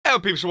Hello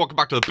people, so welcome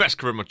back to the best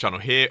career mode channel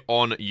here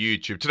on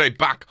YouTube. Today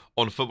back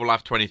on Football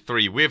Life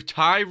 23 with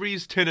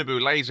Tyrese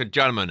Tinubu. Ladies and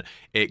gentlemen,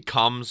 it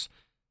comes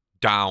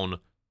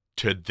down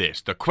to this.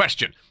 The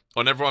question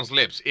on everyone's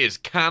lips is,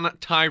 can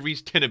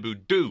Tyrese Tinubu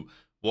do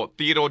what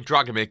Theodore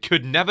Dragomir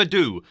could never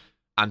do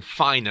and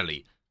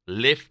finally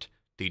lift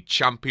the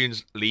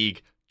Champions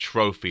League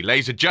trophy?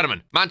 Ladies and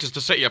gentlemen, Manchester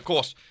City, of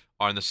course,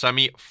 are in the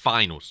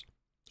semi-finals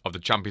of the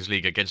Champions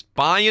League against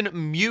Bayern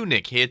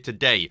Munich here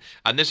today.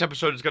 And this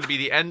episode is going to be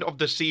the end of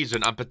the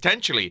season and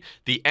potentially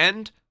the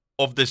end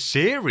of the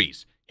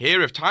series.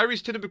 Here, if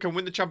Tyrese Tinubu can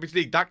win the Champions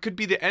League, that could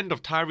be the end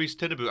of Tyrese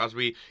Tinubu as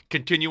we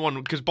continue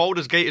on. Because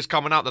Baldur's Gate is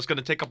coming out. That's going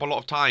to take up a lot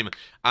of time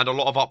and a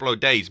lot of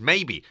upload days.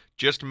 Maybe,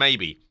 just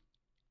maybe,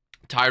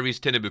 Tyrese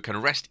Tinubu can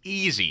rest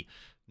easy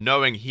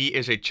knowing he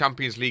is a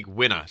Champions League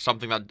winner.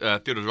 Something that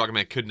Theodore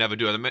Dragomir could never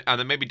do. And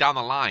then maybe down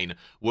the line,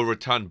 we'll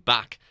return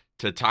back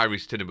to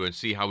Tyrese Tinubu and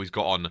see how he's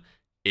got on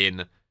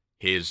in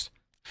his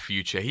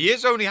future. He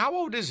is only, how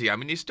old is he? I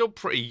mean, he's still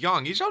pretty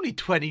young. He's only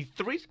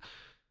 23.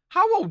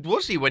 How old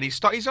was he when he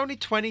started? He's only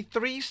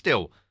 23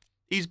 still.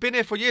 He's been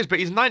here for years, but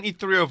he's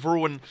 93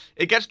 overall, and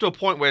it gets to a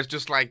point where it's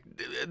just like,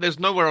 there's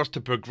nowhere else to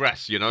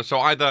progress, you know?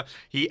 So either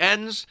he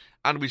ends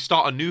and we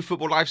start a new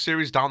Football Life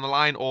series down the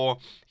line, or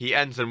he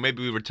ends and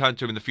maybe we return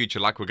to him in the future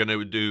like we're going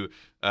to do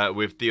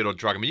with Theodore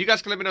Dragomir. You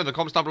guys can let me know in the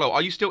comments down below.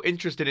 Are you still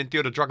interested in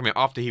Theodore Dragomir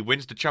after he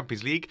wins the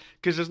Champions League?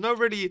 Because there's not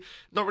really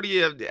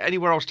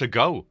anywhere else to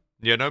go,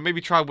 you know?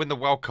 Maybe try and win the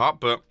World Cup,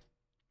 but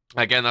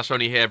again, that's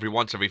only here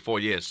every 4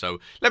 years. So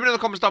let me know in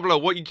the comments down below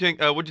what you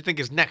think. What do you think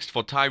is next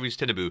for Tyrese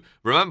Tinubu?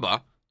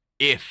 Remember,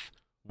 if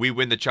we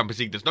win the Champions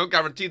League, there's no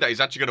guarantee that he's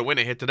actually going to win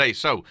it here today.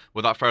 So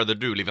without further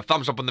ado, leave a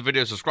thumbs up on the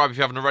video, subscribe if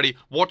you haven't already,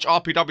 watch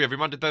RPW every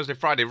Monday, Thursday,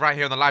 Friday right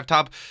here on the live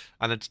tab,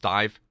 and let's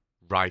dive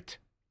right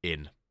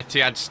in.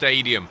 Etihad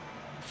Stadium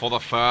for the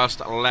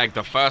first leg.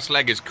 The first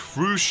leg is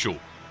crucial,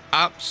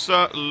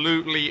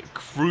 absolutely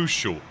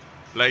crucial.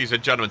 Ladies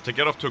and gentlemen, to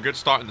get off to a good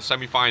start in the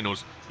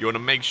semi-finals, you want to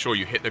make sure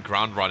you hit the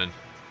ground running.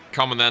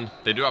 Come on then.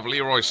 They do have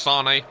Leroy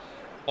Sané,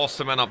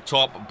 Osimhen up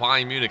top.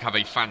 Bayern Munich have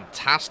a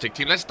fantastic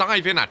team. Let's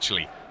dive in,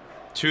 actually,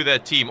 to their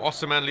team.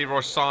 Osimhen, Leroy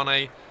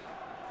Sané.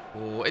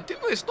 Oh,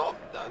 it's not...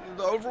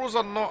 The overalls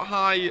are not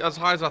as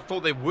high as I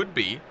thought they would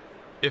be,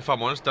 if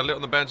I'm honest. Dalit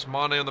on the bench,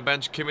 Mane on the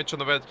bench, Kimmich on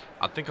the bench.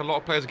 I think a lot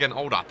of players are getting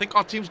older. I think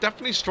our team's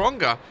definitely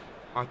stronger.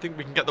 I think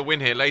we can get the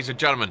win here, ladies and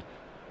gentlemen.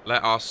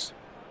 Let us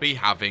be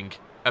having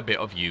a bit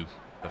of you.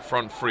 The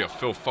front three of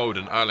Phil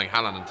Foden, Erling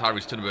Haaland, and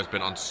Tyrese Tinubu has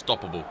been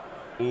unstoppable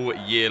all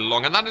year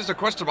long. And that is the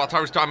question about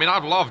Tyrese Tinubu. I mean,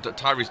 I've loved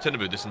Tyrese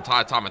Tinubu this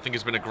entire time. I think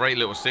it's been a great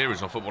little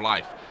series on Football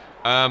Life.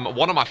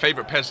 One of my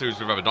favourite PES series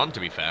we've ever done,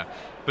 to be fair.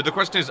 But the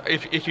question is,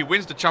 if he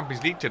wins the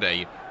Champions League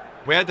today,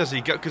 where does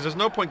he go? Because there's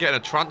no point getting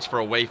a transfer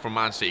away from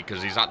Man City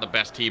because he's at the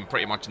best team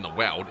pretty much in the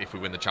world if we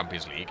win the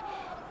Champions League.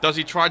 Does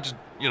he try just,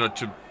 you know,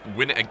 to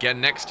win it again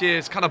next year?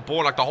 It's kind of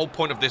boring. Like, the whole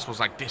point of this was,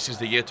 like, this is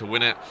the year to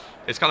win it.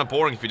 It's kind of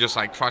boring if he just,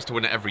 like, tries to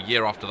win it every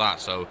year after that.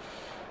 So,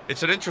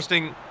 it's an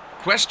interesting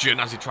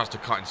question as he tries to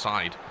cut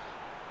inside.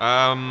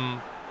 Does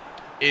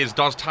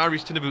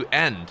Tyrese Tinubu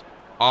end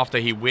after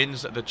he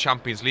wins the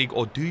Champions League,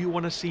 or do you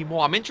want to see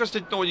more? I'm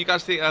interested to know what you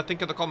guys think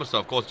in the comments, though.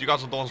 Of course, you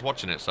guys are the ones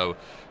watching it, so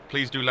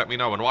please do let me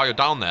know. And while you're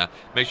down there,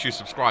 make sure you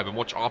subscribe and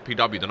watch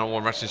RPW, the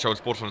 #1 wrestling show and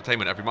sports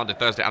entertainment, every Monday,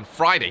 Thursday, and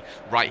Friday,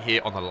 right here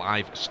on the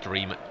live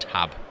stream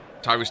tab.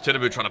 Tyrese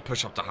Tinubu trying to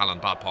push up to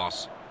Haaland. Bad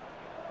pass.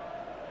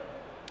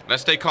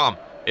 Let's stay calm.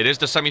 It is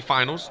the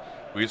semi-finals.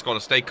 We just got to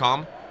stay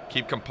calm,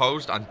 keep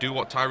composed, and do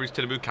what Tyrese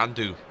Tinubu can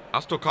do. I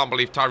still can't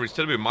believe Tyrese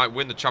Tinubu might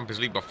win the Champions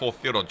League before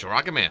Theodore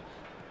Dragomir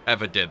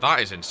ever did.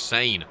 That is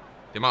insane.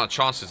 The amount of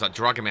chances that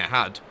Dragomir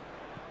had.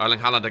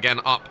 Erling Haaland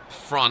again up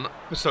front.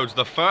 So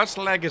the first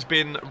leg has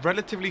been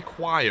relatively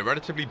quiet,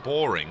 relatively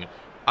boring.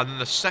 And then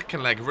the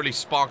second leg really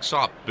sparks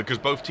up because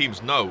both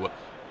teams know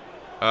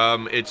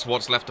it's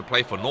what's left to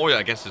play for. Neuer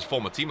against his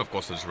former team, of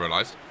course, I just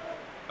realised.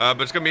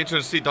 But it's going to be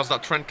interesting to see, does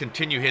that trend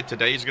continue here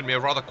today? It's going to be a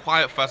rather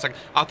quiet first leg.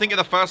 I think in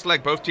the first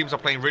leg, both teams are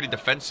playing really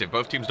defensive.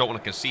 Both teams don't want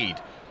to concede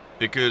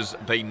because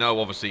they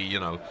know, obviously, you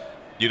know,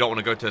 you don't want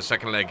to go to the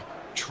second leg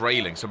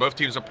trailing. So both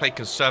teams have played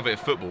conservative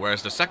football,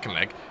 whereas the second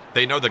leg,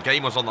 they know the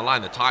game was on the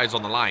line, the tie is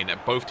on the line, and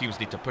both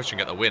teams need to push and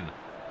get the win.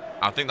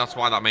 I think that's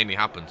why that mainly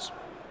happens.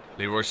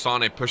 Leroy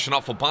Sané pushing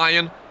up for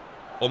Bayern.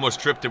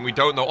 Almost tripped him, we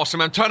don't know.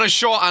 Osimhen, Turner's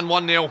shot, and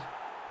 1-0.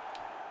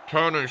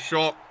 Turner's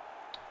shot.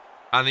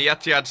 And the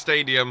Etihad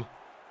Stadium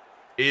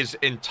is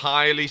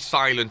entirely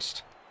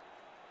silenced.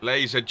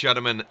 Ladies and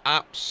gentlemen,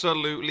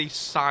 absolutely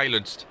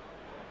silenced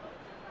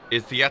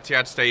is the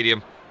Etihad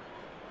Stadium.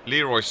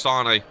 Leroy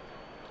Sané,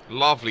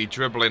 lovely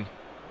dribbling,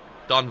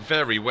 done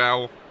very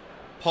well.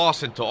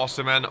 Passing to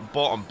Osimhen,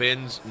 bottom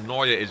bins.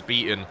 Neuer is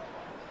beaten,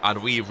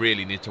 and we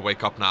really need to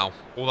wake up now.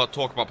 All that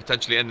talk about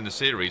potentially ending the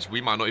series, we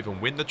might not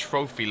even win the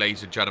trophy,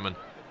 ladies and gentlemen.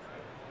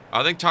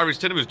 I think Tyrese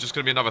Tinubu is just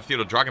going to be another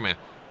Theodore Dragomir.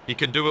 He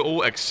can do it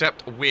all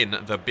except win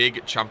the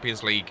big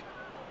Champions League.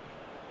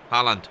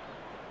 Haaland,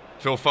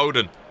 Phil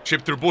Foden,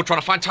 chip through ball, trying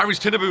to find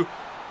Tyrese Tinubu.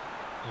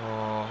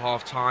 Oh,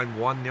 half-time,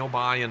 1-0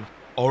 Bayern.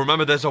 Oh,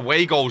 remember, there's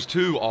away goals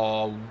too.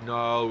 Oh,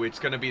 no. It's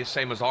going to be the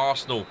same as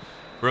Arsenal.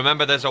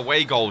 Remember, there's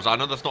away goals. I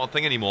know that's not a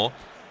thing anymore.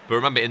 But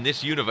remember, in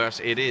this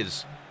universe, it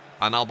is.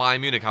 And now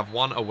Bayern Munich have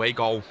one away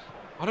goal.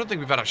 I don't think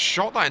we've had a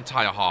shot that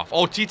entire half.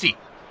 Oh, TT.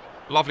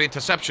 Lovely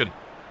interception.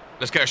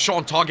 Let's get a shot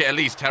on target at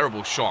least.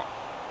 Terrible shot.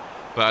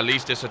 But at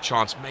least it's a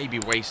chance. Maybe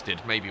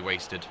wasted. Maybe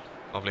wasted.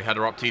 Lovely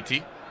header up,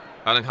 TT.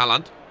 Erling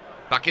Haaland.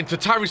 Back into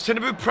Tyrese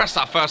Tinubu. Press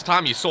that first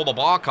time. You saw the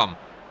bar come.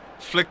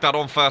 Flicked that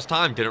on first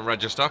time. Didn't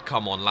register.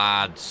 Come on,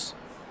 lads.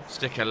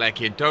 Stick a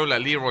leg in. Don't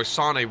let Leroy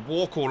Sané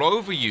walk all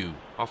over you.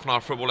 Half an hour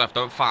of football left.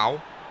 Don't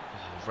foul.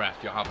 Oh, ref,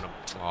 you're having a...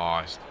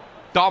 Oh, it's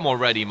dumb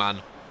already,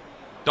 man.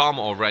 Dumb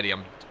already.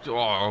 I'm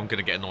going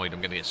to get annoyed.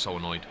 I'm going to get so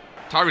annoyed.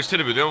 Tyrese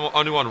Tinubu, the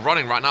only one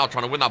running right now,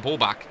 trying to win that ball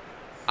back.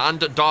 And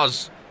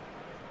does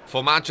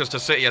for Manchester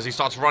City as he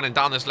starts running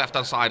down this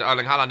left-hand side.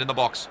 Erling Haaland in the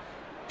box.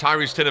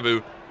 Tyrese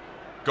Tinubu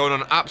going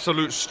on an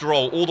absolute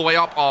stroll all the way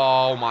up.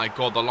 Oh, my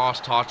God, the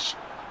last touch.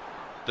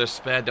 The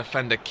spare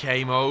defender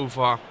came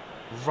over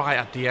right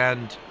at the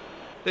end.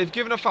 They've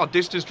given a foul.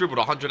 Distance dribbled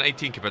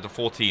 118 compared to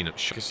 14. You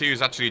can see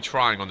who's actually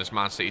trying on this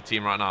Man City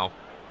team right now.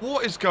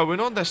 What is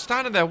going on? They're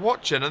standing there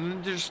watching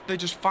and they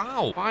just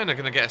foul. Bayern are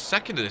going to get a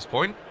second at this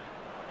point.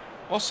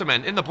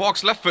 Osimhen in the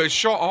box. Left foot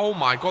shot. Oh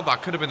my God,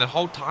 that could have been the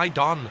whole tie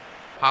done.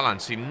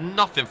 Haaland, see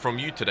nothing from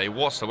you today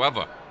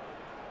whatsoever.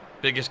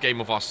 Biggest game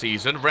of our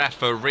season.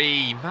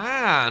 Referee.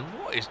 Man,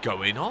 what is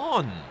going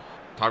on?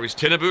 Tyrese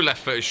Tinubu,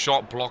 left foot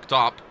shot blocked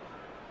up.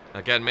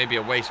 Again, maybe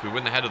a waste. We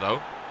win the header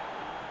though.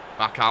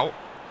 Back out.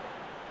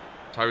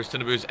 Tyrese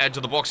Tinubu's edge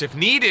of the box if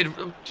needed.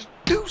 Just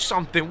do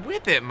something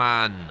with it,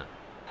 man.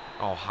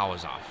 Oh, how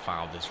is that a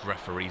foul? This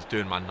referee's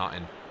doing my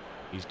nutting.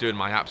 He's doing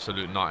my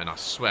absolute nutting. I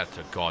swear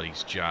to God,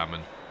 he's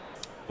German.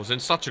 Was in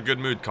such a good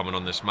mood coming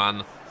on this,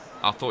 man.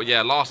 I thought,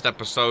 yeah, last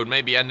episode,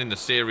 maybe ending the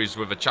series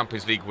with a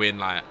Champions League win.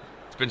 Like,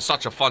 it's been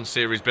such a fun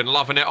series. Been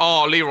loving it.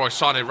 Oh, Leroy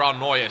Sané round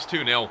Neuer. It's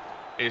 2-0.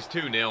 It's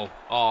 2-0.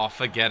 Oh,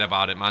 forget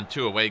about it, man.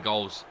 2 away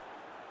goals.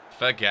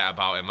 Forget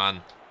about it,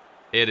 man.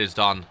 It is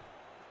done.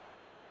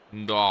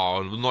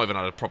 Oh, not even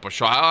had a proper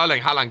shot.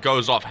 Erling Haaland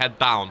goes off, head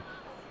down.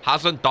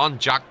 Hasn't done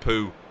jack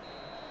poo.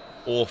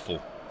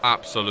 Awful.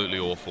 Absolutely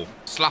awful.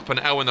 Slap an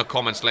L in the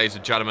comments, ladies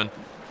and gentlemen.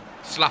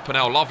 Slap an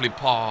L. Lovely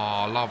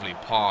pass. Lovely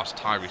pass.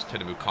 Tyrese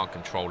Tinubu can't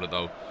control it,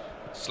 though.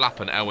 Slap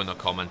an L in the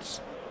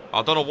comments.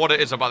 I don't know what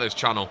it is about this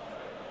channel.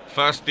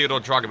 First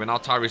Theodore Dragovic, now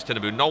Tyrese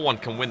Tinubu. No one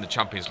can win the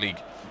Champions League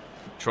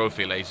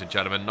trophy, ladies and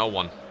gentlemen. No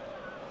one.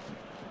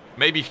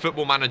 Maybe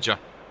Football Manager.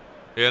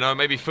 You know,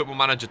 maybe Football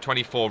Manager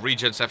 24,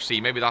 Regents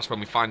FC. Maybe that's when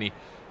we finally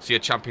see a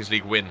Champions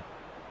League win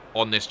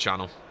on this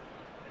channel.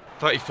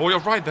 34, you're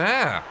right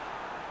there.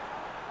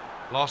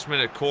 Last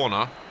minute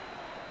corner.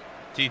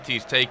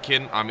 TT's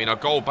taken. I mean, a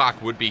goal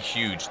back would be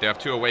huge. They have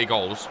 2 away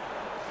goals.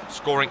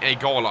 Scoring a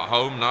goal at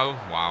home, no.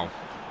 Wow.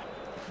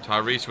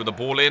 Tyrese with the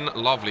ball in.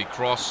 Lovely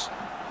cross.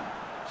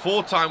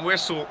 4-time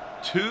whistle.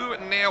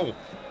 2-0.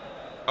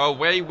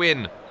 Away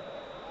win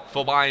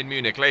for Bayern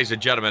Munich, ladies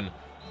and gentlemen.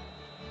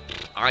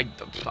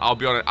 I'll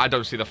be honest, I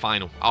don't see the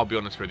final. I'll be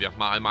honest with you.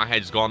 My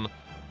head's gone.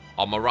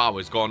 Our morale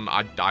is gone.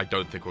 I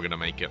don't think we're going to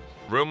make it.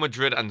 Real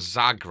Madrid and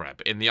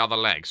Zagreb in the other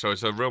leg. So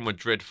it's a Real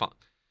Madrid...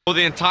 For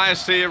the entire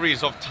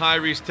series of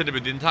Tyrese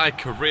Tinubu, the entire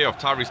career of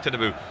Tyrese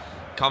Tinubu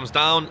comes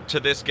down to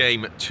this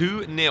game.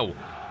 2-0.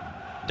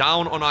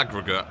 Down on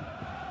aggregate.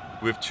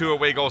 With 2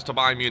 away goals to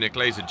Bayern Munich,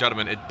 ladies and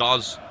gentlemen. It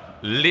does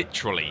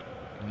literally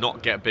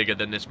not get bigger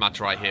than this match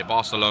right here.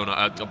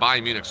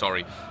 Bayern Munich,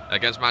 sorry.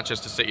 Against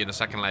Manchester City in the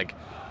second leg.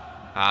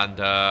 And,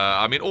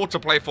 I mean, all to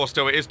play for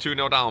still. It is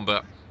 2-0 down,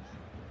 but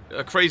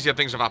crazier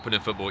things have happened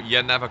in football.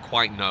 You never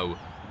quite know,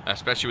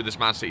 especially with this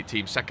Man City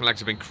team. Second legs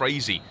have been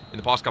crazy in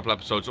the past couple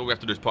episodes. All we have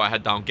to do is put our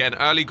head down, get an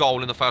early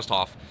goal in the first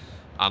half,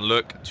 and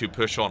look to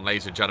push on,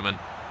 ladies and gentlemen.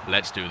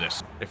 Let's do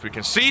this. If we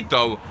concede,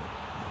 though,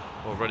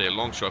 already a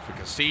long shot. If we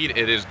concede,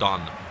 it is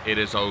done. It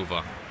is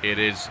over. It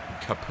is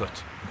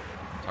kaput.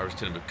 Tyrese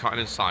Tinubu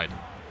cutting inside.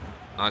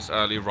 Nice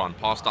early run.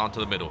 Pass down to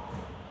the middle.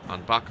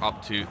 And back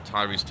up to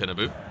Tyrese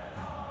Tinubu.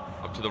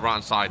 Up to the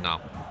right-hand side now.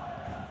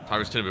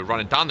 Tyrese Tinubu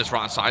running down this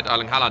right-hand side.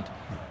 Erling Haaland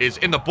is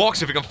in the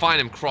box if we can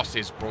find him. Cross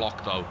is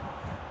blocked, though.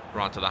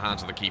 Right to the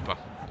hands of the keeper.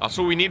 That's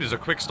all we need is a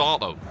quick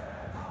start, though.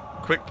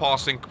 Quick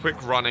passing,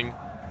 quick running.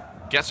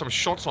 Get some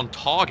shots on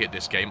target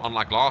this game,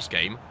 unlike last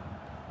game.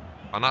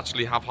 And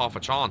actually have half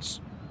a chance.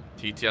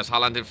 TTS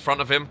Haaland in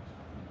front of him.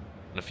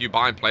 And a few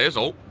Bayern players.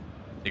 Oh,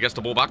 he gets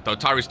the ball back, though.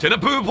 Tyrese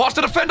Tinubu, past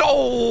the defender.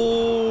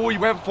 Oh, he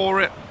went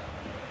for it.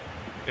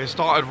 It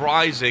started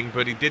rising,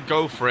 but he did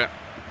go for it.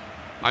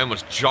 I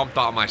almost jumped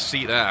out of my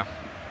seat there.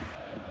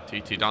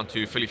 TT down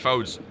to Philly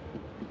Fodes.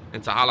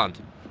 Into Haaland.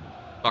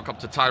 Back up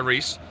to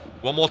Tyrese.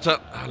 One more to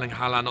Erling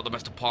Haaland. Not the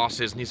best of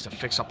passes. Needs to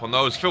fix up on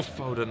those. Phil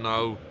Foden,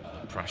 no.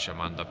 The pressure,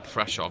 man. The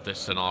pressure of this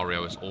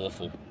scenario is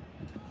awful.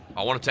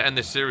 I wanted to end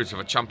this series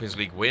with a Champions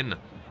League win.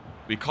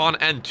 We can't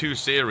end 2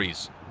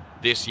 series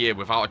this year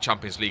without a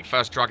Champions League.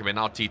 First Dragovic,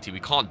 now TT.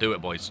 We can't do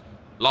it, boys.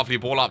 Lovely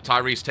ball up,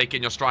 Tyrese. Take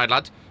in your stride,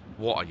 lad.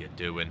 What are you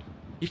doing?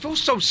 He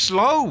feels so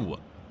slow.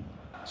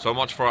 So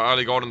much for our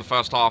early goal in the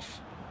first half.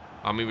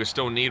 I mean, we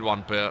still need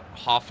one, but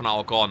half an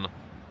hour gone.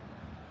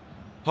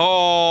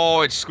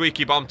 Oh, it's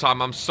squeaky bum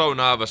time. I'm so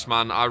nervous,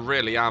 man. I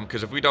really am,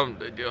 because if we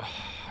don't...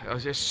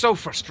 It's so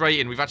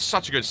frustrating. We've had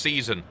such a good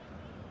season.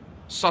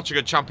 Such a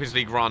good Champions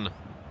League run.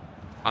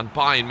 And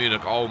Bayern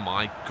Munich, oh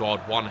my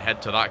god, one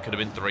head to that could have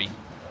been 3.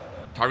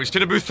 Tyrese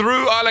Tinubu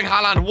through, Erling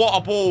Haaland, what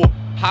a ball.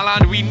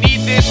 Haaland, we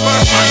need this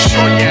first time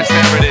shot. Yes,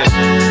 there it is.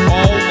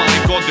 Oh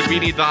my god, did we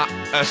need that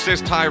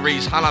assist,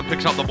 Tyrese. Haaland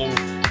picks up the ball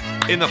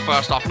in the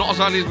first half. Not as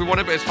early as we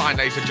wanted, but it's fine,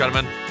 ladies and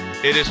gentlemen.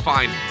 It is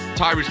fine.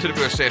 Tyrese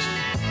Tinubu assist.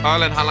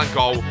 Erling Haaland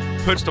goal,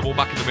 puts the ball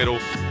back in the middle,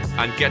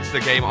 and gets the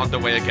game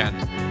underway again.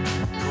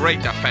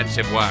 Great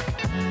defensive work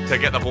to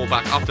get the ball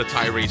back up to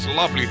Tyrese.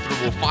 Lovely through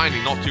ball,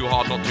 finally, not too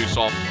hard, not too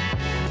soft.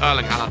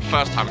 Erling Haaland,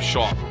 first time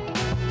shot.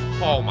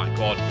 Oh my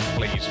god,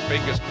 please,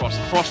 fingers crossed.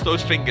 Cross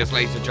those fingers,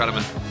 ladies and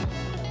gentlemen.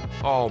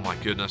 Oh my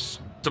goodness.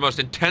 It's the most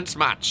intense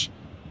match,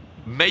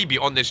 maybe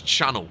on this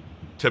channel,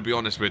 to be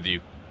honest with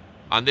you.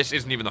 And this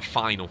isn't even the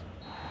final.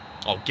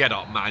 Oh, get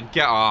up, man,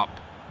 get up.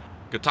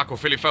 Good tackle,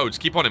 Philly Fodes.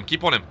 Keep on him,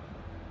 keep on him.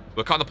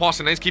 We're cutting the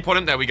passing lanes, keep on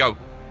him. There we go.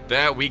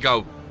 There we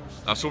go.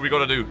 That's all we got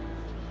to do.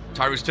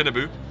 Tyrese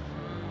Tinubu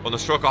on the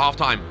stroke of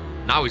half-time.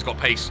 Now he's got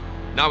pace.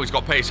 Now he's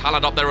got pace.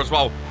 Haaland up there as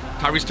well.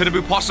 Tyrese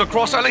Tinubu passes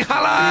across. Erling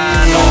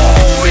Haaland.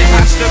 Oh, it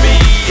has to be.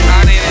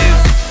 And it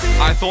is.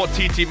 I thought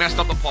TT messed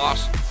up the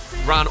pass.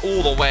 Ran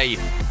all the way.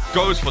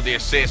 Goes for the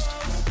assist.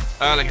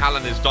 Erling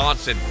Haaland is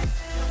dancing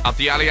at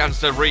the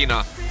Allianz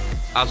Arena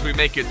as we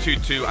make it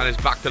 2-2 and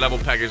it's back to level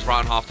peggers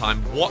round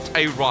half-time. What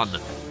a run.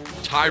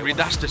 Tyrese,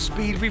 that's the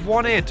speed we've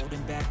wanted.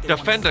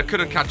 Defender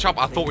couldn't catch up.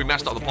 I thought we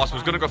messed up the pass. He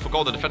was going to go for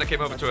goal. The defender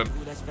came over to him.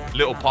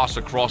 Little pass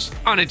across.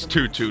 And it's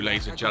 2-2,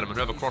 ladies and gentlemen.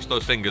 Whoever crossed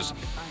those fingers,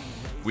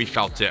 we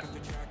felt it.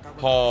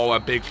 Oh, a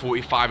big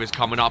 45 is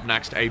coming up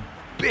next. A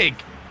big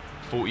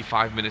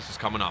 45 minutes is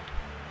coming up.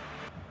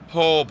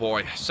 Oh,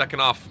 boy. Second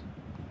half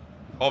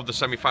of the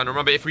semi-final.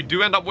 Remember, if we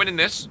do end up winning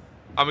this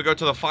and we go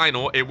to the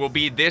final, it will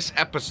be this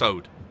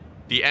episode.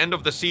 The end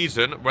of the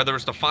season, whether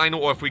it's the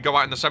final or if we go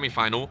out in the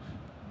semi-final,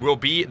 will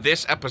be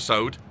this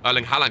episode.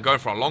 Erling Haaland going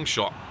for a long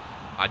shot.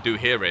 I do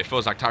hear it. It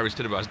feels like Tyrese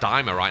Tinubu has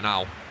Dimer right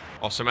now.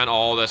 Osimhen,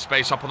 oh, there's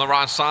space up on the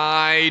right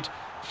side.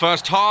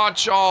 First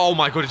touch. Oh,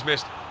 my God, he's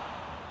missed.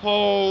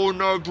 Oh,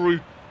 no, bro.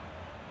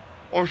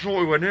 I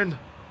thought it went in.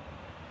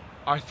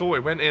 I thought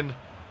it went in.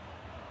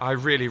 I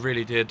really,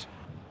 really did.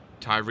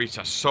 Tyrese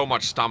has so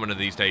much stamina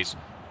these days.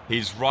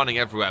 He's running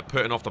everywhere,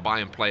 putting off the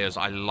Bayern players.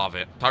 I love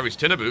it. Tyrese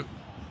Tinubu.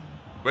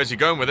 Where's he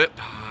going with it?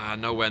 Ah,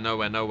 nowhere,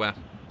 nowhere, nowhere.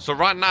 So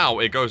right now,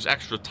 it goes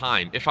extra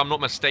time, if I'm not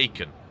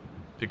mistaken.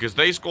 Because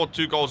they scored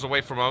 2 goals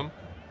away from home.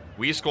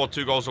 We scored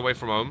 2 goals away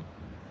from home.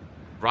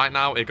 Right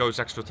now, it goes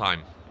extra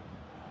time.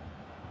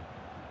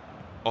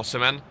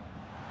 Osimhen.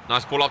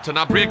 Nice ball up to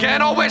Gnabry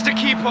again. Oh, where's the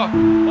keeper?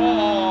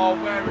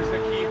 Oh, where is the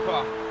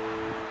keeper?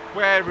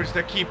 Where is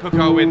the keeper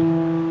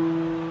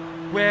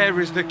going? Where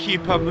is the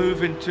keeper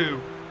moving to?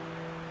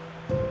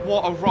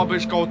 What a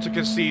rubbish goal to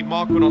concede.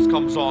 Marquinhos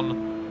comes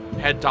on.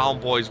 Head down,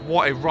 boys.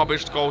 What a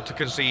rubbish goal to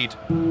concede.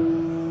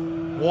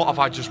 What have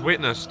I just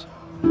witnessed?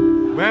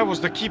 Where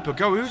was the keeper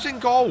go? Who's in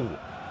goal?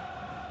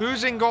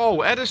 Who's in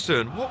goal?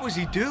 Edison. What was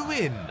he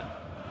doing?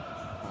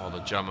 Oh, the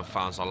German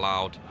fans are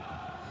loud.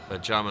 The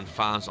German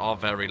fans are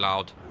very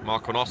loud.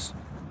 Marquinhos.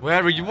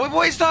 Where are you?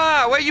 What is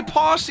that? Where are you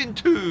passing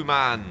to,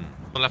 man?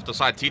 On the left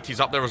side, TT's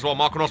up there as well.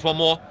 Marquinhos, one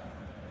more.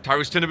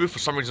 Tyrese Tinubu, for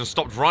some reason,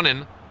 stopped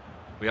running.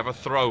 We have a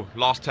throw.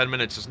 Last 10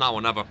 minutes. It's now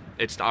or never.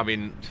 It's, I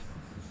mean,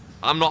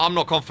 I'm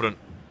not confident.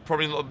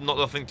 Probably not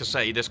the thing to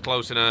say this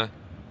close in a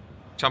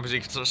Champions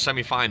League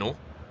semi-final.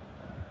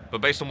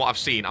 But based on what I've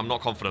seen, I'm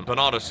not confident.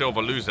 Bernardo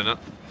Silva losing it.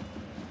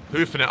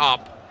 Hoofing it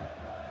up.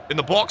 In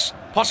the box.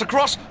 Pass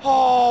across.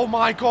 Oh,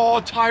 my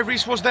God.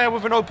 Tyrese was there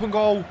with an open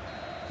goal.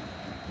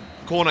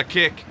 Corner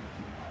kick.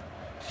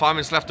 5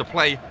 minutes left to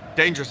play.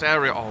 Dangerous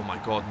area. Oh,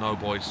 my God. No,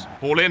 boys.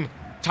 Ball in.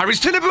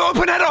 Tyrese Tinubu,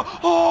 open header.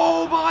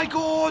 Oh, my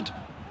God.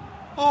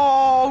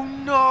 Oh,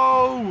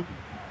 no.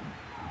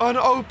 An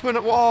open...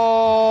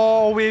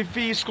 Oh, if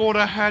he scored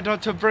a header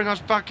to bring us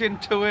back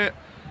into it,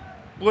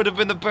 would have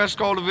been the best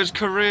goal of his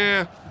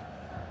career.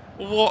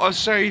 What a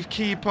save,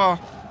 keeper.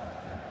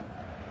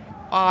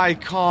 I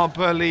can't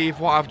believe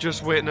what I've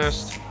just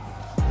witnessed.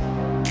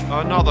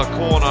 Another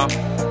corner.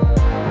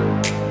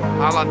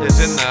 Haaland is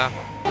in there.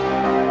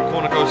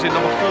 Corner goes in,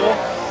 number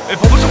 4. It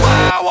bobbles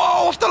away.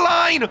 Whoa, off the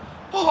line.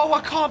 Oh,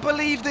 I can't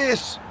believe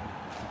this.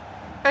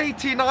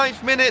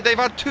 89th minute. They've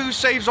had 2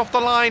 saves off the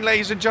line,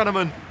 ladies and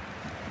gentlemen.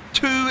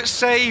 2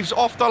 saves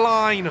off the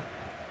line.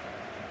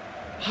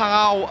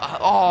 How?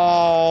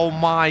 Oh,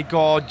 my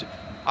God.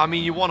 I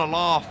mean, you want to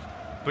laugh,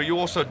 but you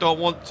also don't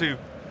want to.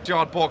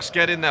 Yard box,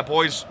 get in there,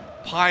 boys.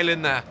 Pile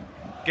in there.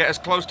 Get as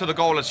close to the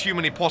goal as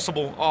humanly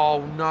possible.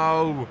 Oh,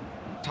 no.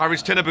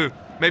 Tyrese Tinubu.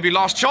 Maybe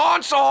last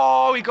chance.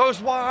 Oh, he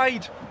goes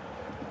wide.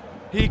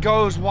 He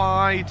goes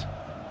wide.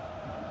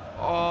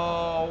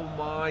 Oh,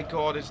 my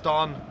God. It's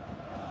done.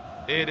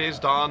 It is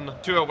done.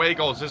 2 away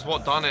goals is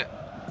what done it.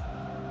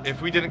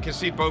 If we didn't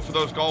concede both of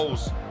those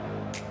goals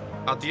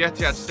at the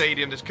Etihad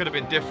Stadium, this could have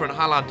been different.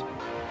 Haaland.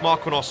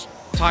 Marquinhos.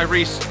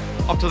 Tyrese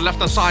up to the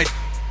left-hand side.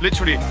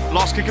 Literally,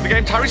 last kick of the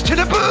game. Tyrese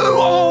Tinubu!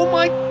 Oh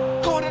my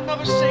God,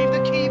 another save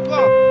the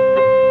keeper.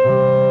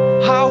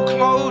 How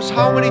close?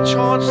 How many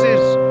chances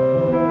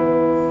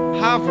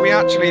have we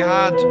actually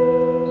had?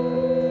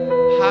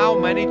 How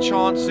many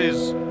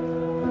chances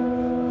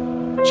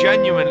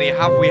genuinely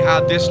have we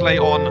had this late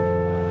on?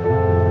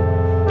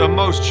 The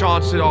most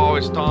chances. Oh,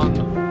 it's done.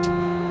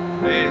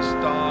 It's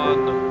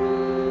done.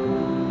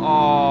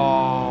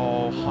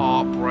 Oh,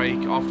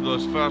 heartbreak after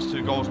those first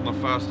 2 goals in the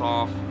first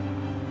half.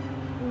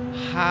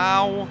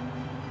 How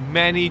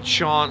many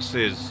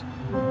chances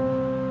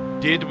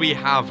did we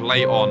have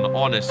late on,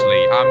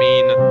 honestly? I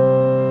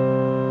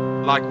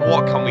mean, like,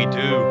 what can we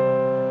do?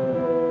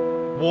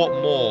 What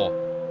more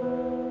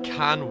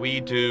can we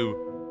do?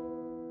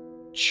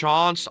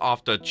 Chance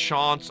after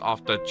chance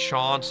after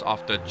chance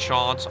after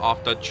chance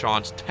after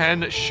chance.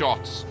 10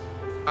 shots.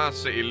 Man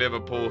City,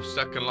 Liverpool,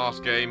 second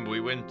last game.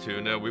 We win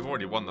 2-0. We've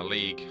already won the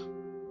league.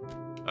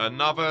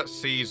 Another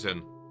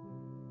season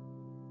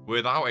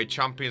without a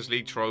Champions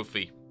League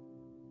trophy.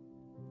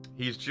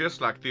 He's just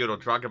like Theodore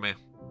Dragomir.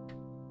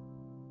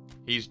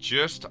 He's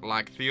just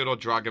like Theodore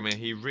Dragomir.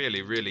 He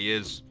really, really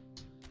is.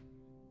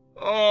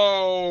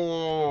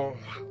 Oh,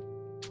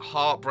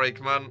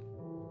 heartbreak, man.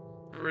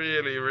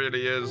 Really,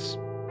 really is.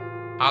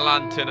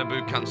 Alan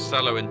Tinubu,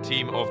 Cancelo in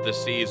team of the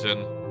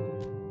season.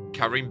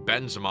 Karim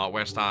Benzema at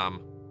West Ham.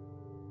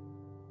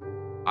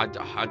 I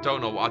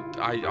don't know.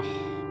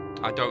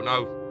 I don't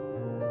know.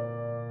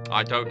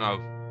 I don't know.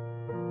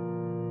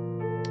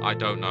 I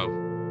don't know.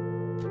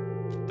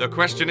 The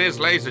question is,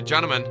 ladies and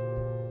gentlemen,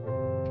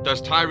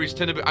 does Tyrese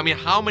Tinubu... I mean,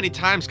 how many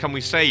times can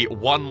we say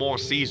one more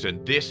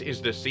season? This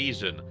is the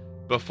season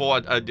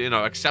before, you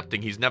know,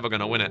 accepting he's never going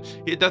to win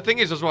it. The thing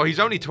is as well, he's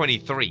only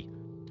 23.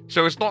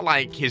 So it's not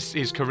like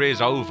his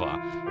career's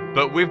over.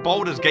 But with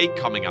Baldur's Gate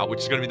coming out, which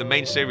is going to be the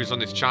main series on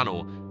this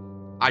channel,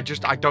 I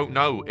don't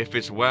know if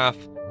it's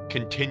worth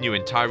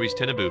continuing Tyrese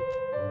Tinubu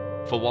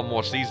for one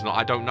more season.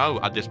 I don't know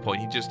at this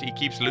point. He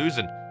keeps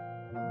losing.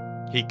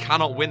 He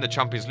cannot win the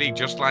Champions League,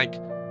 just like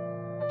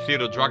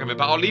Theodore Dragomir.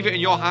 But I'll leave it in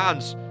your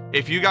hands.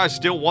 If you guys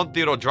still want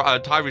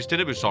Tyrese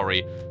Tinubu,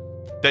 sorry,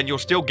 then you'll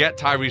still get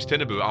Tyrese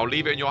Tinubu. I'll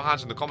leave it in your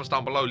hands in the comments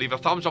down below. Leave a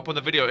thumbs up on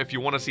the video if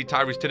you want to see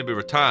Tyrese Tinubu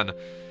return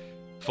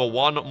for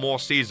one more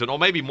season, or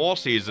maybe more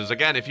seasons.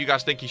 Again, if you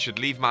guys think he should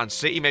leave Man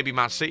City, maybe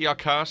Man City are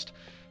cursed.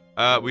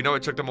 We know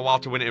it took them a while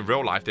to win it in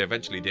real life. They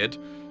eventually did.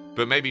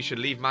 But maybe he should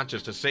leave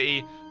Manchester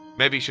City.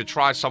 Maybe he should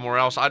try somewhere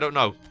else. I don't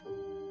know.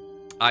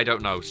 I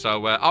don't know.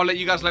 So I'll let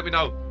you guys let me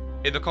know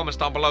in the comments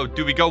down below.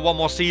 Do we go one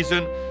more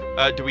season?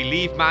 Do we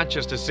leave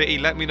Manchester City?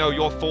 Let me know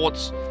your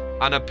thoughts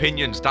and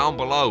opinions down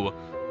below.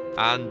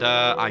 And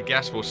I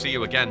guess we'll see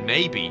you again,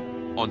 maybe,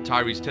 on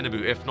Tyrese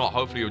Tinubu. If not,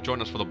 hopefully you'll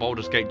join us for the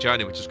Baldur's Gate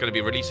journey, which is going to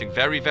be releasing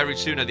very, very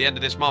soon at the end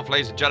of this month,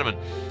 ladies and gentlemen.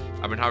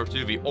 I've been Harry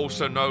Tuvi,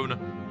 also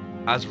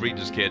known as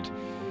Reader's Kid.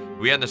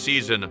 We end the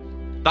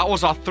season. That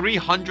was our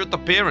 300th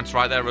appearance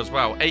right there as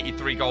well.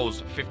 83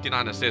 goals,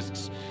 59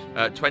 assists,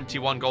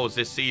 21 goals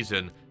this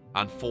season,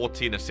 and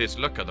 14 assists.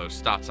 Look at those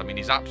stats. I mean,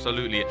 he's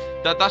absolutely...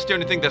 That's the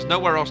only thing. There's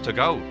nowhere else to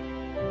go.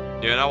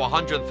 You know,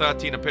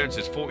 113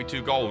 appearances,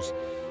 42 goals,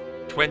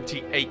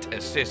 28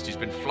 assists. He's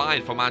been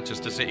flying for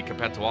Manchester City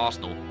compared to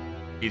Arsenal.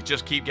 He's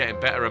just keep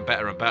getting better and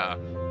better and better.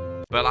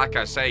 But like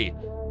I say,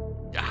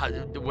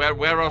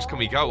 where else can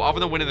we go? Other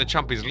than winning the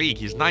Champions League,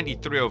 he's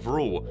 93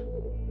 overall.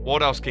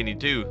 What else can he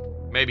do?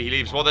 Maybe he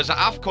leaves. Well, there's an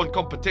AFCON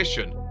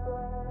competition.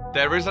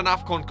 There is an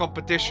AFCON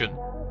competition.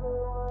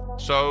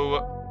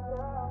 So,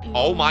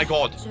 oh my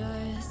God.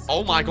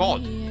 Oh my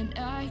God.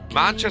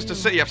 Manchester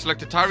City have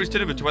selected Tyrese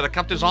Tinubu to wear the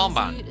captain's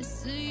armband.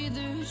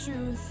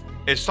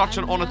 It's such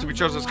an honor to be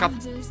chosen as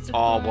captain.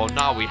 Oh, well,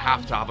 now we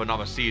have to have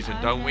another season,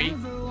 don't we?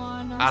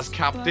 As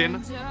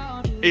captain.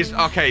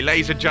 Okay,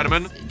 ladies and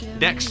gentlemen,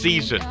 next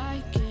season.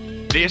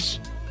 This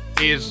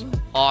is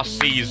our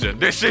season.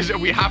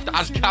 We have to,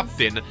 as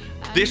captain,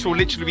 this will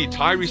literally be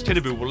Tyrese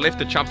Tinubu will lift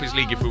the Champions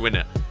League if we win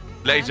it.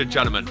 Ladies and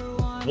gentlemen,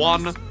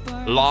 one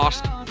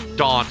last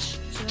dance.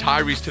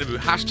 Tyrese Tinubu.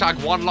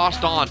 Hashtag one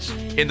last dance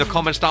in the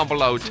comments down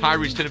below.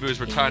 Tyrese Tinubu is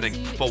returning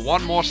for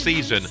one more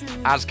season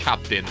as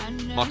captain.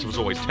 Much as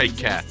always, take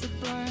care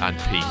and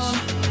peace.